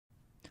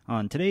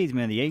On today's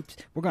Man of the Apes,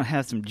 we're going to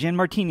have some gin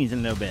martinis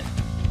in a little bit.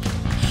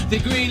 They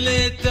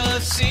greenlit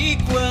the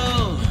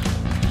sequel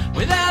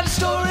without a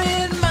story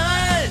in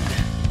mind.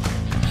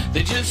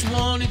 They just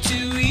wanted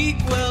to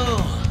equal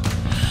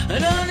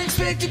an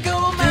unexpected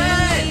gold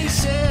mine. He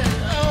said,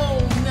 oh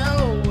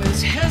no,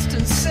 as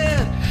Heston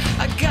said,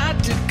 I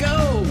got to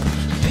go.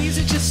 These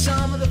are just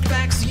some of the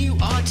facts you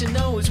ought to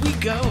know as we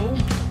go.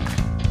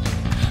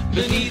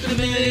 Beneath the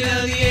Minute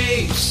of the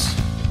Apes.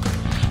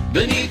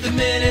 Beneath the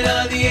Minute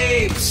of the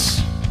Apes.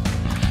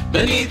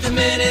 Beneath the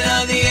Minute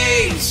of the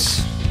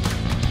Apes.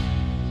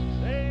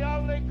 The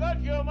only good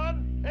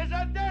human is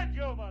a dead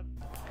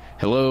human.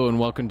 Hello and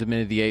welcome to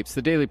Minute of the Apes,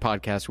 the daily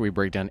podcast where we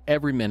break down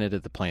every minute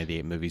of the Planet of the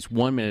Apes movies,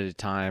 1 minute at a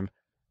time.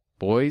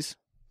 Boys,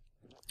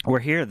 We're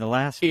here, the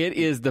last... it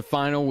is the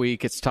final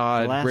week. It's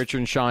Todd, Richard,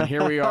 and Sean.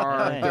 Here we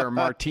are. There are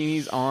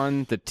martinis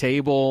on the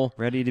table.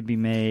 ready to be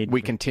made.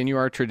 We continue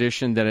our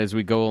tradition that as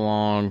we go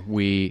along,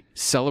 we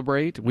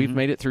celebrate. We've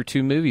made it through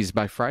 2 movies.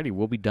 By Friday,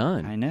 we'll be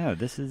done. I know,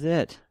 this is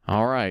it.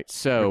 All right.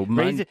 So,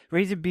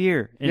 Raise a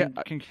beer. Yeah,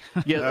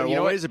 you know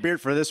Well, what? raise a beard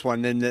for this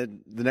one, then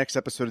the next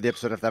episode of the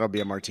episode, if that'll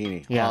be a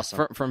martini. Yeah,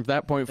 Awesome. from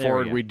that point There we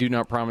forward, go. we do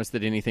not promise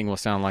that anything will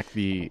sound like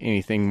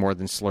anything more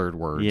than slurred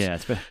words. Yeah,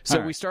 So all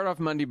we right. start off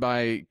Monday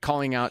by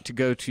calling out to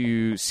go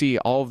to see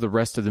all of the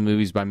rest of the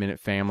movies by Minute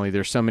Family.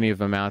 There's so many of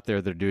them out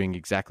there that are doing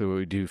exactly what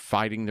we do,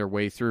 fighting their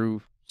way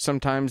through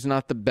sometimes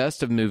not the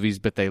best of movies,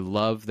 but they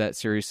love that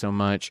series so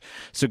much.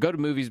 So go to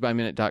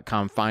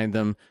moviesbyminute.com, find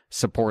them,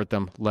 support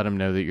them, let them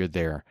know that you're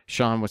there.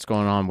 Sean, what's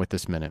going on with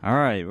this minute? All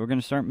right, we're going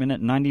to start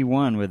minute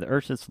 91 with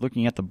Ursus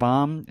looking at the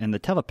bomb and the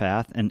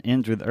telepath and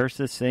ends with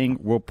Ursus saying,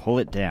 we'll pull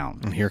it down.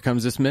 And here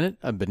comes this minute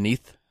of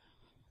Beneath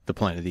the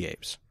Planet of the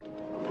Apes.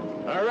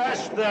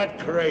 Arrest that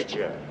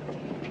creature.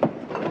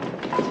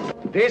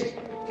 This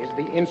is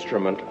the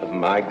instrument of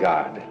my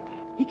God.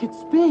 He could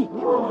speak.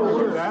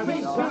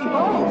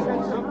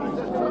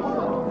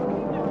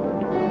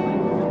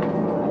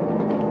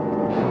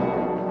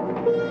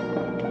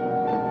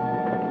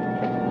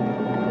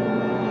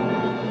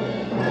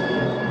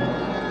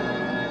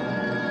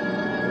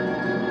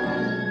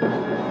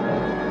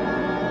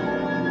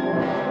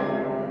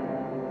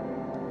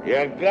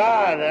 Your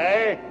God,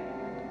 eh?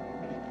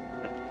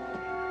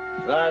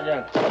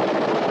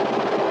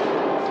 Sergeant.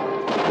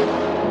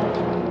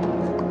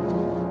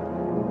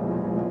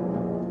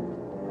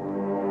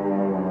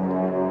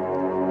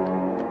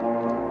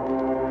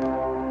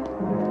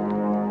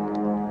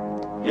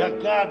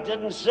 Your God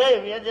didn't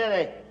save you,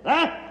 did he?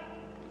 Huh?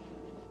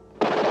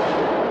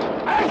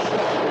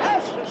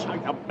 Ursus, are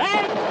you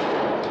mad?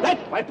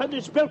 That weapon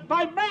is built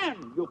by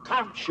man. You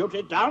can't shoot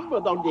it down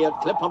with only a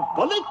clip of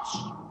bullets.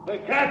 We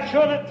can't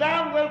shoot it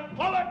down, we'll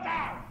pull it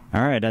down.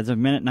 All right, as of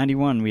minute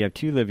 91, we have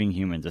 2 living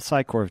humans, a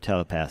psychor of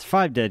telepaths,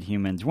 5 dead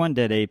humans, 1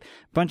 dead ape,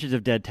 bunches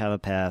of dead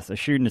telepaths, a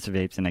shrewdness of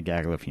apes, and a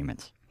gaggle of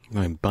humans.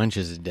 I mean,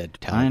 bunches of dead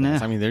telepaths. I know.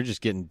 I mean, they're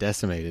just getting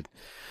decimated.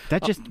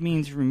 That just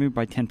means removed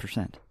by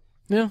 10%.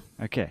 Yeah.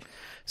 Okay.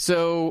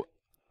 So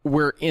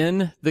we're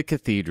in the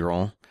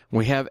cathedral.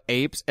 We have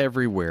apes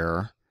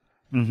everywhere.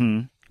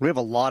 Mm-hmm. We have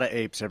a lot of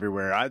apes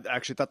everywhere. I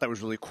actually thought that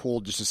was really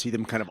cool just to see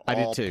them kind of I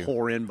did all too.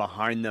 pour in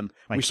behind them.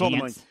 Like we saw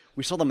ants?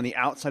 them on the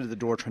outside of the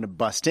door trying to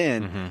bust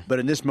in, but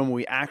in this moment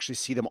we actually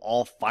see them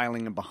all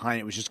filing in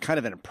behind. It was just kind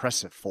of an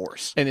impressive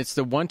force. And it's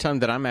the one time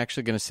that I'm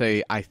actually going to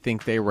say I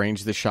think they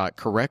arranged the shot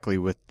correctly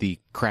with the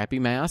crappy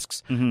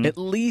masks, at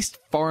least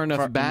far enough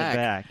Far in the back,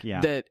 back,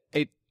 yeah. that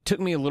it took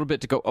me a little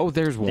bit to go, oh,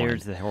 there's one.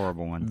 There's the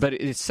horrible one. But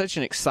it's such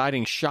an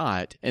exciting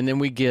shot. And then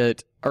we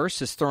get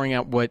Ursus throwing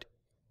out what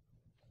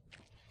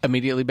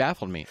immediately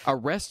baffled me.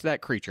 Arrest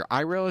that creature.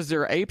 I realize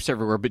there are apes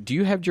everywhere, but do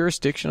you have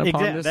jurisdiction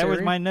upon this That was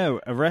area? my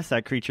note. Arrest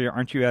that creature.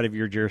 Aren't you out of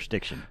your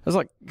jurisdiction? I was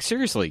like,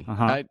 seriously,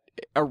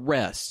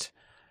 arrest,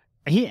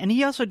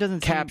 He also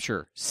doesn't seem-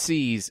 capture,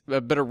 seize,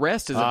 but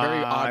arrest is a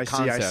very odd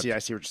concept. I see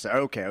what you're saying.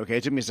 Okay.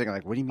 It took me a second.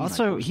 Like, what do you mean?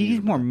 Also, like,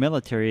 he's more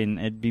military, and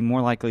it'd be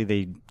more likely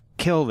they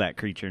kill that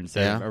creature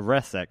instead of Yeah.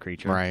 arrest that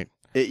creature. Right.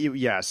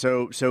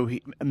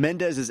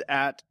 Mendez is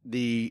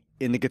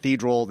in the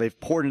cathedral. They've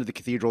poured into the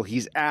cathedral.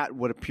 He's at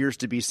what appears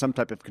to be some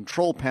type of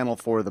control panel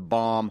for the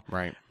bomb.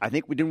 Right. I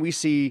think we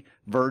see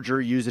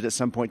Verger use it at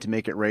some point to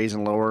make it raise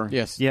and lower.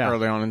 Yes. Yeah.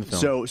 Early on in the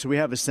film. So we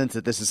have a sense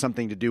that this is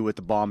something to do with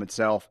the bomb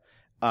itself.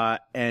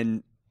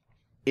 And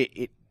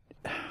it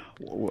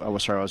I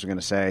was sorry, I was going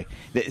to say.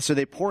 So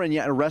they pour in,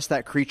 arrest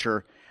that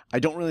creature. I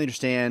don't really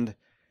understand.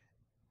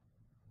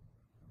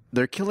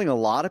 They're killing a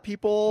lot of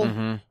people.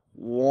 Mm-hmm.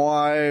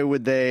 Why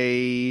would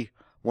they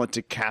want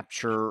to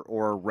capture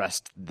or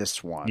arrest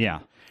this one? Yeah.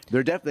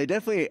 They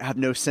definitely have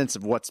no sense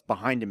of what's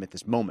behind him at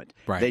this moment.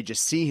 Right. They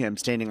just see him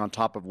standing on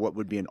top of what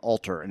would be an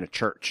altar in a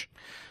church.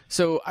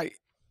 So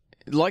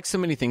like so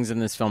many things in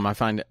this film, I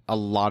find a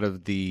lot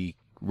of the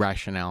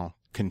rationale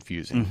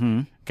confusing. Mm-hmm.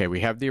 Okay,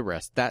 we have the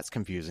arrest. That's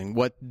confusing.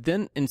 What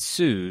then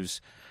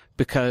ensues,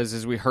 because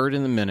as we heard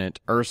in the minute,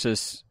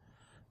 Ursus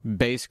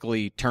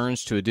basically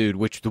turns to a dude,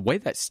 which the way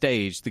that's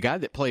staged, the guy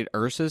that played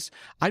Ursus,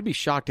 I'd be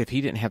shocked if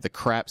he didn't have the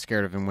crap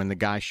scared of him when the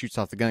guy shoots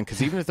off the gun,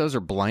 because even if those are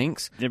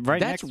blanks, Right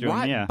that's next to him,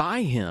 right yeah.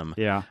 by him.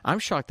 Yeah. I'm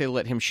shocked they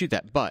let him shoot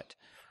that. But,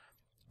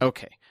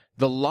 okay,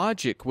 the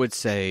logic would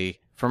say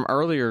from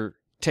earlier,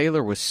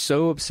 Taylor was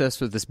so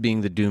obsessed with this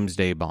being the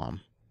doomsday bomb,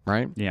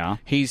 right? Yeah.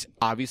 He's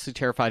obviously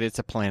terrified it's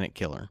a planet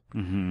killer.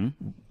 Mm-hmm.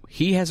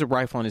 He has a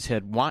rifle on his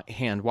hand.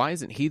 Why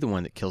isn't he the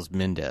one that kills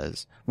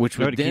Mendez? Which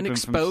would then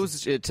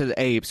expose it to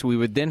the apes. We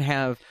would then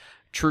have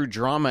true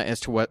drama as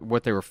to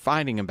what they were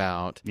fighting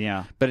about.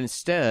 Yeah. But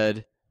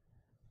instead,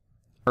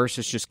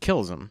 Ursus just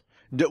kills him.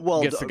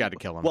 Gets the guy to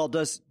kill him. Well,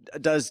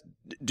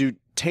 do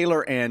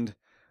Taylor and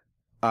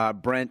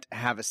Brent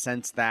have a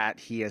sense that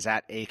he is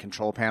at a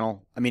control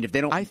panel? I mean, if they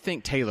don't, I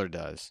think Taylor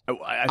does.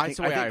 I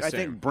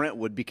think Brent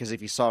would, because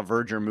if he saw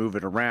Verger move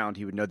it around,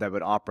 he would know that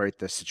would operate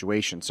the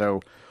situation.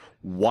 So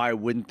why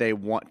wouldn't they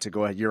want to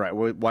go ahead? You're right.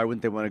 Why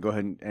wouldn't they want to go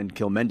ahead and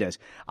kill Mendez?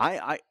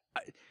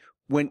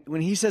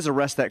 When he says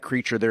arrest that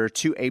creature, there are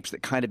two apes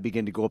that kind of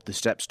begin to go up the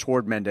steps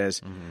toward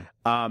Mendez.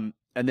 Mm-hmm.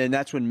 And then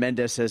that's when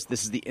Mendez says,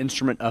 "This is the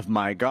instrument of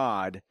my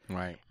God."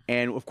 Right.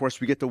 And of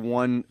course, we get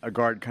a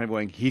guard kind of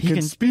going, he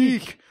can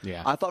speak.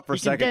 Yeah. I thought for a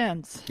He second, can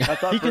dance. I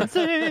thought He can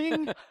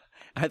sing.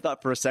 I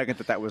thought for a second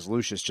that was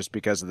Lucius, just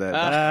because of the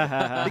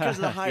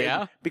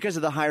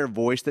higher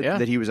voice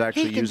that he was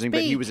actually using.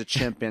 But he was a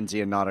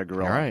chimpanzee and not a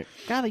gorilla. All right.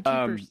 Golly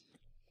jeepers.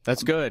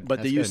 That's good.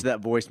 But the use of that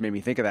voice made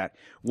me think of that.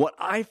 What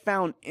I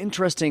found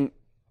interesting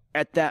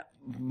at that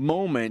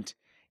moment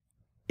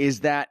is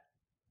that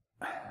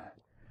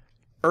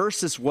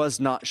Ursus was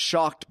not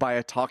shocked by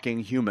a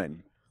talking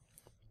human.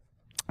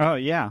 Oh,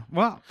 yeah.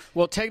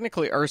 Well,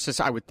 technically, Ursus,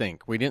 I would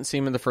think. We didn't see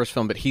him in the first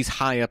film, but he's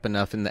high up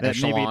enough in the that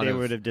echelon. Maybe they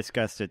would have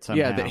discussed it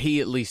somehow. Yeah, that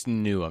he at least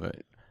knew of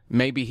it.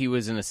 Maybe he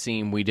was in a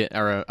scene we didn't,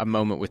 or a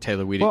moment with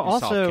Taylor we didn't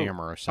saw off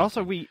camera or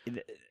something.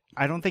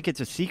 I don't think it's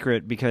a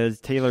secret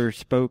because Taylor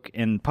spoke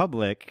in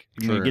public.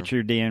 True. Get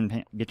your damn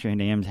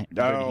hands up.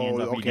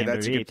 Okay,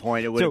 that's a good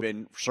point. It would have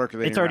been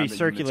circulating. It's already around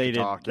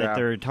circulated that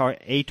they're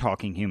a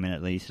talking human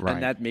at least. Right.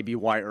 And that may be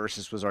why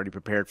Ursus was already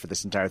prepared for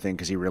this entire thing,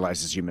 because he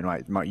realizes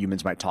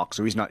humans might talk.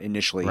 So he's not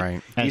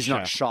initially, he's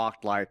not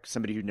shocked like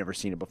somebody who'd never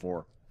seen it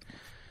before.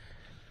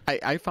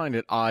 I find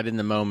it odd in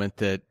the moment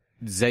that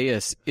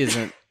Zaius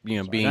isn't,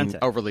 being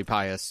overly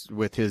pious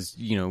with his,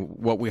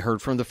 what we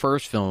heard from the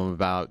first film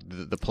about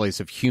the place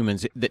of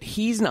humans, that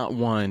he's not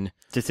one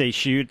to say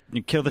shoot,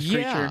 kill this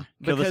creature,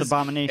 kill this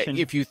abomination.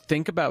 If you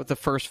think about the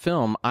first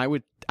film,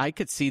 I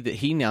could see that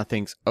he now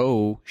thinks,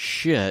 oh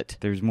shit,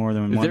 there's more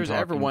than one. There's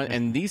everyone,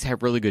 and these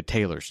have really good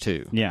tailors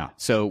too. Yeah,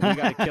 so we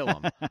got to kill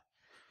them.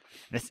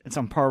 It's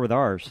on par with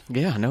ours.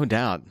 Yeah, no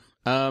doubt.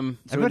 So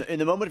in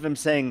the moment of him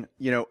saying,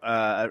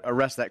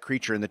 arrest that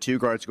creature, and the two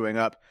guards going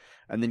up,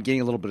 and then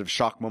getting a little bit of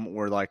shock moment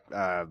where, like,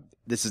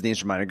 this is the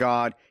instrument of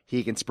God,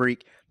 he can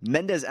speak.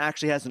 Mendez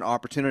actually has an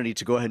opportunity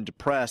to go ahead and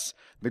depress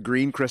the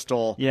green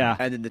crystal,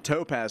 and then the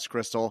topaz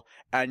crystal,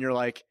 and you're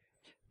like,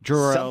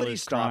 somebody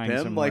stop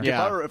him. Somewhere. Like,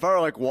 if I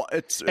were like, well,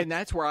 it's... And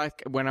that's where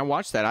when I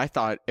watched that, I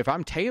thought, if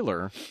I'm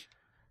Taylor,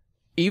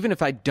 even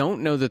if I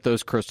don't know that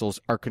those crystals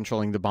are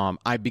controlling the bomb,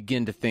 I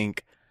begin to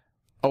think,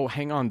 oh,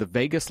 hang on, the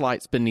Vegas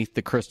lights beneath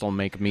the crystal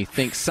make me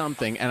think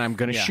something, and I'm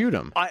going to shoot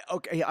him. I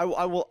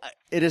will.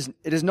 It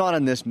is not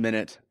in this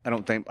minute. I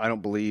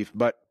don't believe.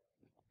 But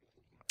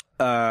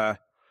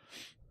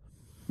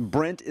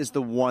Brent is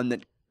the one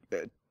that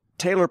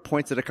Taylor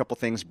points at a couple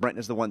things. Brent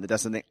is the one that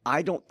does something.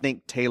 I don't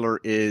think Taylor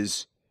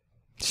is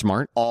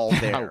smart all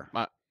there.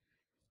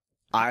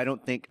 I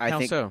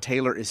think so?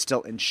 Taylor is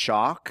still in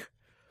shock.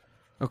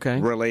 Okay.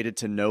 Related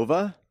to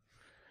Nova.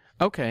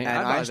 Okay, and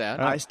I buy that.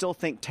 I still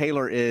think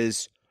Taylor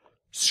is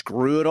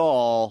screw it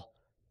all.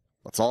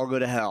 Let's all go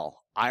to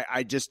hell.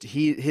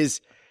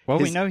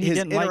 We know he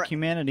didn't like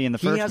humanity in the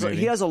first movie.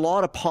 He has a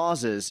lot of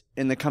pauses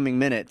in the coming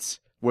minutes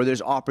where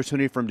there's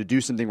opportunity for him to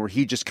do something where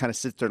he just kind of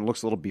sits there and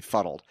looks a little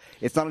befuddled.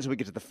 It's not until we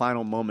get to the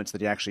final moments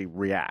that he actually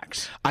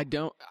reacts. I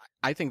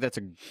think that's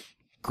a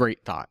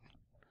great thought.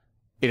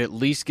 It at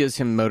least gives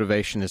him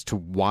motivation as to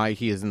why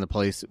he is in the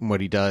place and what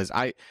he does.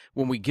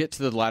 When we get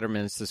to the latter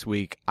minutes this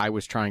week, I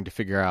was trying to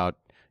figure out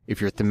if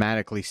you're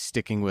thematically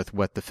sticking with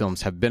what the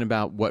films have been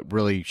about, what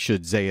really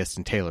should Zaius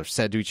and Taylor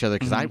said to each other.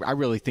 Because I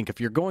really think if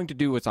you're going to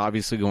do what's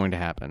obviously going to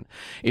happen,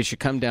 it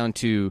should come down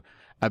to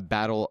a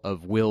battle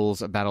of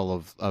wills, a battle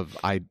of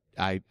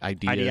ideas.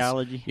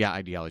 Ideology? Yeah,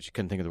 ideology.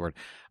 Couldn't think of the word.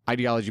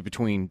 Ideology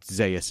between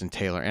Zaius and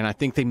Taylor. And I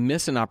think they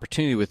miss an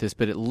opportunity with this,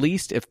 but at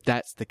least if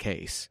that's the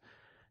case,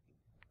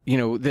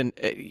 then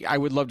I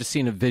would love to see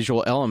in a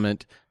visual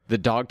element the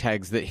dog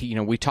tags that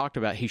we talked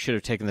about. He should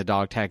have taken the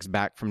dog tags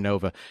back from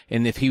Nova.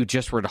 And if he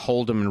just were to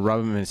hold them and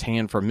rub them in his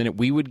hand for a minute,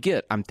 we would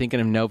get, I'm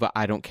thinking of Nova,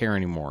 I don't care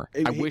anymore.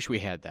 I wish we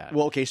had that.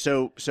 Well, okay,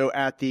 so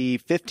at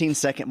the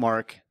 15-second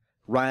mark,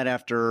 right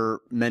after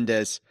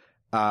Mendez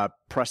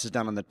presses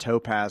down on the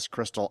topaz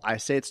crystal, I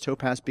say it's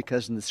topaz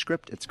because in the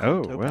script it's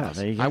called topaz. Wow,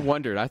 there you go. I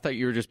wondered. I thought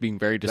you were just being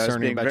very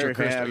discerning about your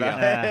crystal.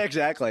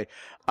 Exactly.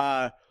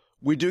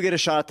 We do get a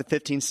shot at the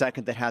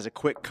 15-second that has a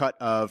quick cut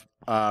of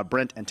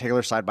Brent and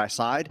Taylor side by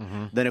side,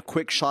 then a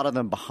quick shot of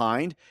them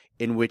behind,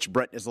 in which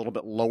Brent is a little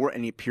bit lower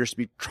and he appears to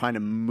be trying to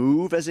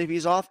move as if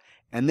he's off,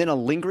 and then a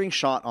lingering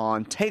shot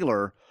on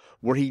Taylor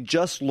where he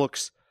just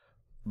looks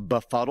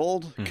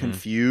befuddled,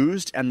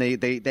 confused, and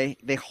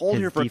they hold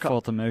His her for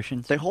default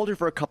emotions. They hold her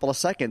for a couple of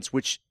seconds,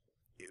 which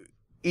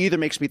either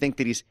makes me think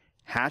that he's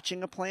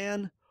hatching a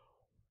plan,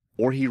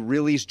 or he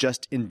really is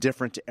just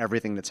indifferent to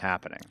everything that's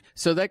happening.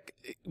 So that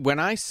when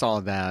I saw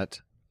that,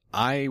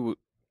 I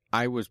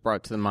was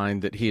brought to the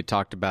mind that he had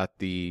talked about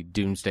the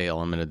doomsday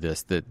element of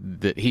this,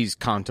 that he's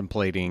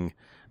contemplating,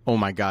 oh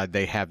my God,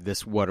 they have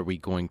this. What are we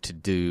going to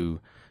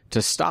do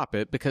to stop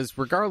it? Because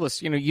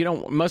regardless,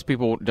 most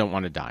people don't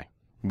want to die.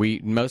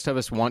 Most of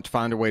us want to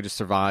find a way to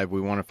survive.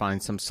 We want to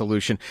find some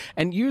solution.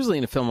 And usually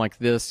in a film like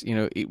this,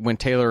 when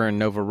Taylor and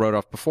Nova rode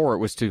off before, it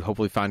was to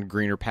hopefully find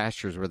greener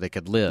pastures where they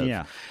could live.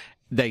 Yeah.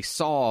 They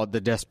saw the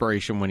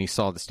desperation when he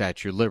saw the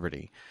Statue of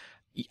Liberty.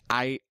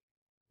 I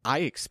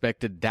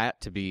expected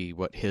that to be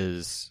what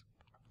his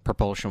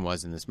propulsion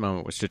was in this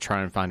moment, was to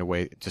try and find a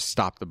way to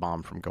stop the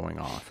bomb from going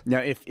off.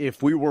 Now,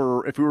 if we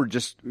were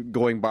just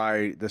going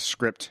by the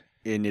script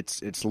in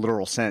its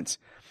literal sense,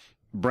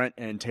 Brent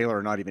and Taylor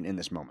are not even in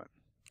this moment.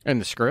 In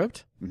the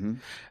script? Mm-hmm.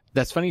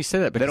 That's funny you say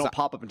that, because they don't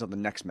pop up until the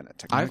next minute.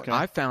 Technically.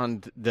 I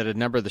found that a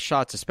number of the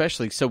shots,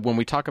 especially, so when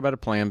we talk about a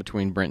plan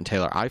between Brent and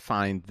Taylor, I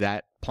find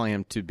that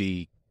plan to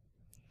be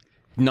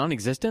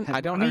non-existent. I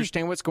don't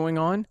understand what's going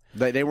on.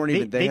 They weren't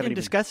even. They didn't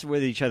discuss it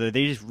with each other.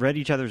 They just read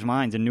each other's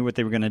minds and knew what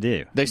they were going to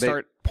do. They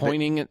start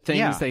pointing at things.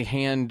 Yeah. They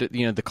hand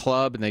the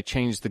club and they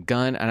change the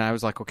gun, and I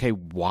was like, okay,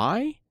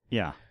 why?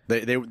 Yeah.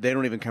 They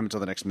don't even come until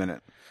the next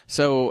minute.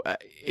 So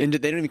they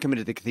don't even come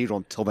into the cathedral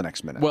until the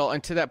next minute. Well,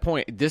 and to that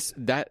point, in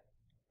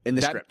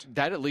the script,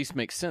 that at least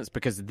makes sense,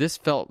 because this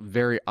felt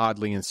very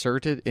oddly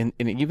inserted, and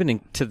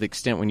even to the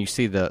extent when you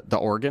see the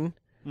organ.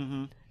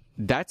 Mm-hmm.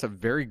 That's a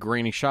very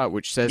grainy shot,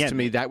 which says to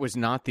me that was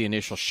not the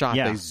initial shot.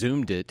 Yeah. They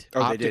zoomed it They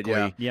optically.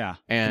 did, Yeah,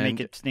 and to make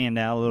it stand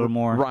out a little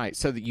more. Right,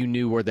 so that you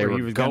knew where they where were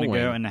he was going. to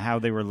go and how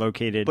they were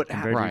located. But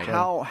I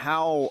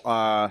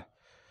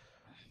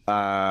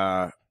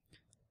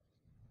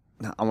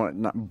want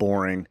not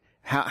boring.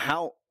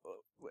 How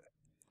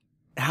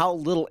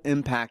little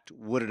impact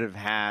would it have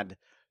had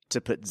to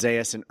put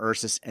Zaius and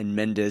Ursus and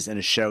Mendes in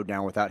a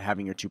showdown without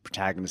having your two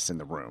protagonists in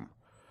the room?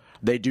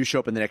 They do show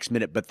up in the next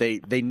minute, but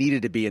they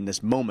needed to be in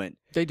this moment.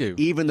 They do.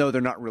 Even though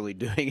they're not really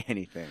doing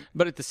anything.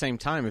 But at the same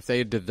time, if they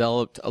had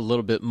developed a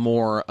little bit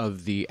more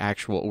of the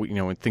actual,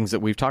 things that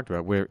we've talked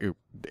about, where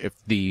if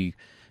the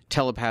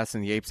telepaths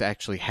and the apes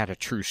actually had a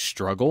true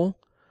struggle,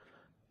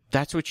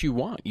 that's what you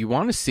want. You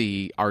want to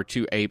see our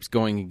two apes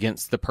going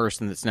against the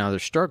person that's now their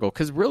struggle,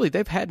 because really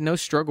they've had no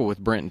struggle with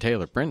Brent and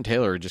Taylor. Brent and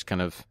Taylor are just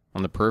kind of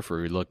on the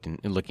periphery looking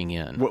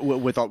in.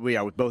 With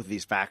both of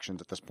these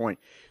factions at this point.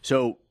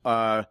 So,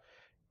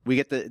 we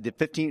get the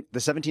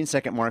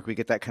 17-second mark. We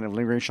get that kind of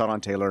lingering shot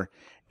on Taylor,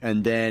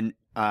 and then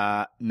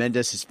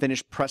Mendes has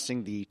finished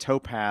pressing the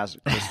topaz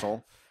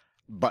crystal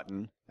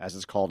button, as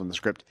it's called in the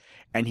script,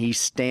 and he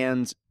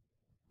stands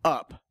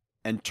up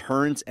and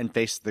turns and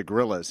faces the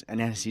gorillas.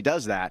 And as he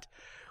does that,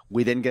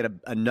 we then get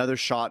another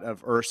shot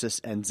of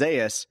Ursus and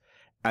Zaius,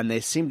 and they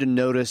seem to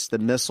notice the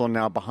missile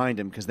now behind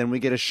him, because then we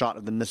get a shot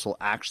of the missile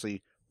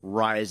actually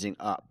rising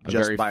up,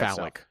 just very by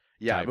phallic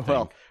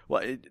itself.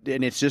 Yeah,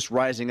 and it's just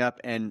rising up,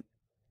 and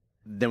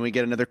then we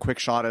get another quick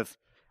shot of...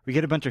 We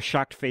get a bunch of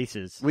shocked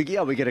faces. We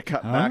get a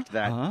cut back to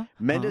that.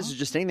 Mendes is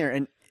just staying there,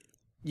 and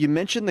you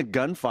mentioned the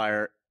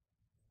gunfire,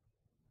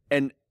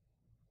 and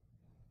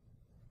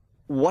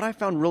what I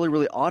found really,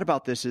 really odd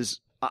about this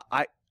is,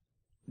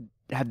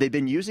 have they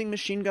been using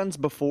machine guns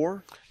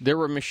before? There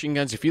were machine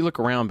guns. If you look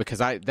around, because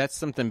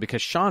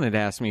Sean had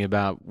asked me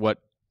about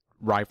what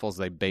rifles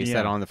they based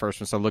that on the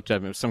first one, so I looked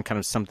up. It was some kind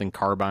of something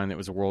carbine that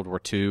was a World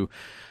War II.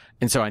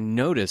 And so I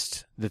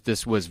noticed that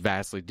this was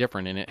vastly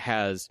different, and it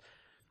has,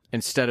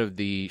 instead of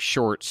the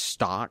short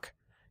stock,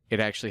 it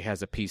actually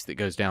has a piece that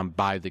goes down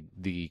by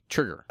the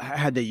trigger.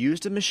 Had they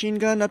used a machine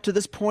gun up to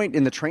this point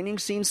in the training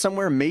scene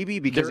somewhere? Maybe,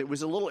 because it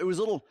was a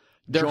little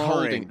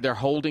jarring. They're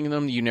holding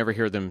them. You never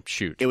hear them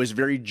shoot. It was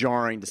very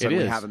jarring to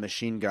suddenly have a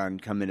machine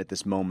gun come in at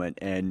this moment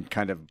and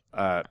kind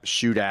of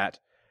shoot at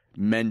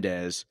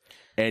Mendes.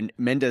 And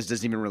Mendes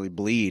doesn't even really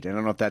bleed. I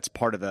don't know if that's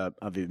part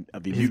of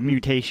his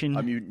mutation,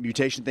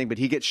 mutation thing. But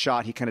he gets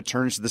shot. He kind of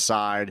turns to the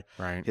side.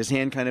 Right. His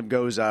hand kind of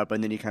goes up,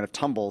 and then he kind of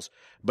tumbles.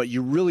 But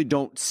you really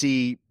don't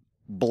see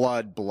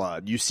blood.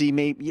 You see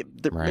maybe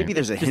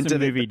there's a hint of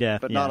movie it,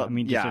 death, but yeah.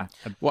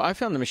 not. Well, I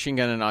found the machine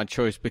gun an odd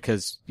choice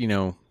because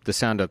the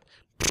sound of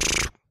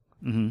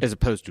as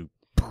opposed to.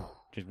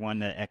 Just one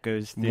that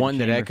echoes. One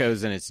that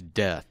echoes and it's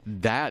death.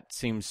 That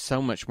seems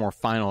so much more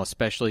final,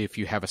 especially if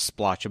you have a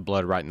splotch of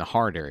blood right in the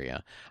heart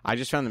area. I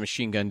just found the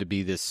machine gun to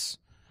be this.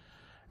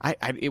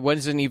 It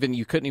wasn't even.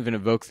 You couldn't even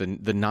evoke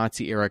the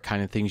Nazi era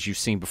kind of things you've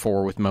seen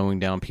before with mowing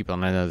down people.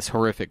 And I know it's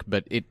horrific,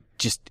 but it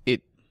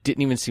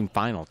didn't even seem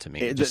final to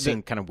me. It just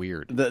seemed kind of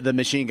weird. The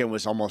machine gun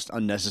was almost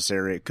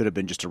unnecessary. It could have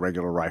been just a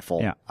regular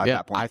rifle at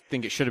that point. I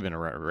think it should have been a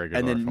regular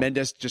And then rifle.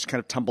 Mendes just kind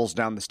of tumbles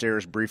down the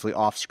stairs briefly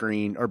off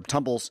screen, or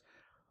tumbles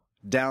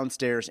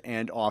downstairs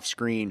and off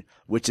screen,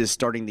 which is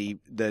starting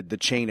the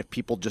chain of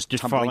people just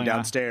tumbling falling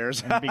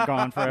downstairs and be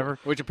gone forever.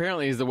 Which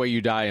apparently is the way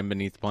you die in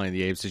Beneath the Planet of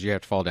the Apes, is you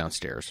have to fall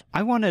downstairs.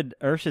 I wanted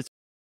Ursus